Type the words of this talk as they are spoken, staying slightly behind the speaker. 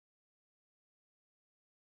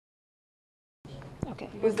Okay.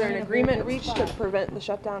 Was there an agreement reached to prevent the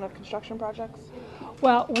shutdown of construction projects?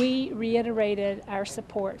 Well, we reiterated our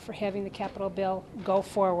support for having the capital bill go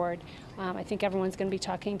forward. I think everyone's going to be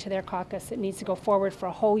talking to their caucus. It needs to go forward for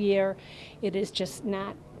a whole year. It is just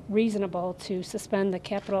not reasonable to suspend the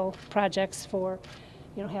capital projects for,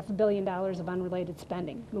 $500 million of unrelated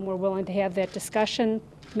spending. And we're willing to have that discussion,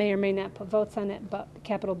 may or may not put votes on it, but the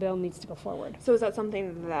capital bill needs to go forward. So is that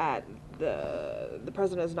something that the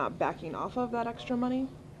president is not backing off of, that extra money?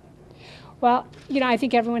 Well, I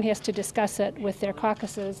think everyone has to discuss it with their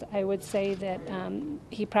caucuses. I would say that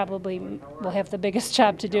he probably will have the biggest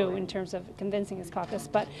job to do in terms of convincing his caucus,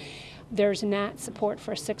 but there's not support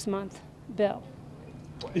for a 6-month bill.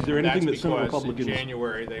 Is there anything that some That's Republicans... because in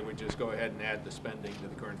January they would just go ahead and add the spending to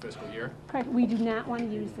the current fiscal year? Correct. We do not want to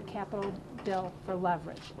use the capital bill for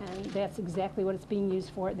leverage, and that's exactly what it's being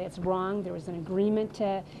used for. That's wrong. There was an agreement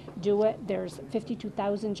to do it. There's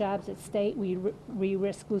 52,000 jobs at stake. We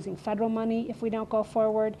risk losing federal money if we don't go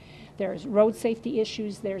forward. There's road safety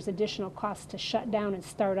issues. There's additional costs to shut down and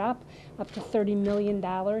start up to $30 million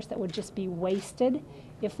that would just be wasted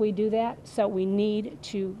if we do that. So we need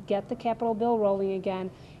to get the capital bill rolling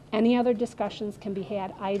again. Any other discussions can be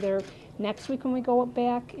had either next week when we go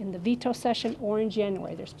back in the veto session or in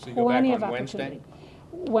January. There's So you go back plenty on of Wednesday? opportunity.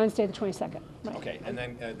 Wednesday the 22nd. Right. Okay, and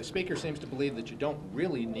then the Speaker seems to believe that you don't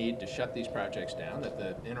really need to shut these projects down, that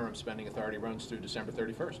the interim spending authority runs through December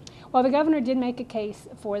 31st. Well, the governor did make a case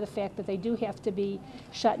for the fact that they do have to be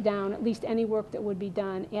shut down, at least any work that would be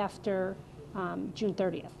done after June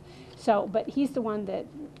 30th. So, but he's the one that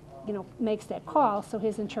makes that call, so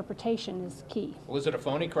his interpretation is key. Well, is it a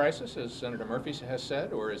phony crisis, as Senator Murphy has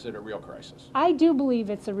said, or is it a real crisis? I do believe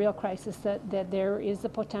it's a real crisis, that there is the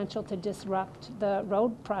potential to disrupt the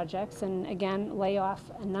road projects and, again, lay off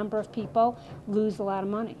a number of people, lose a lot of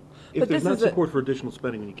money. If there's not support for additional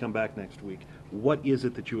spending when you come back next week, what is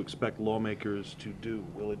it that you expect lawmakers to do?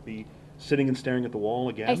 Will it be sitting and staring at the wall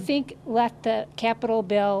again? I think let the capital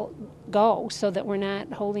bill go so that we're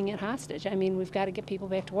not holding it hostage. I mean, we've got to get people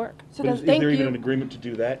back to work. So But is there even an agreement to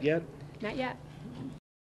do that yet? Not yet.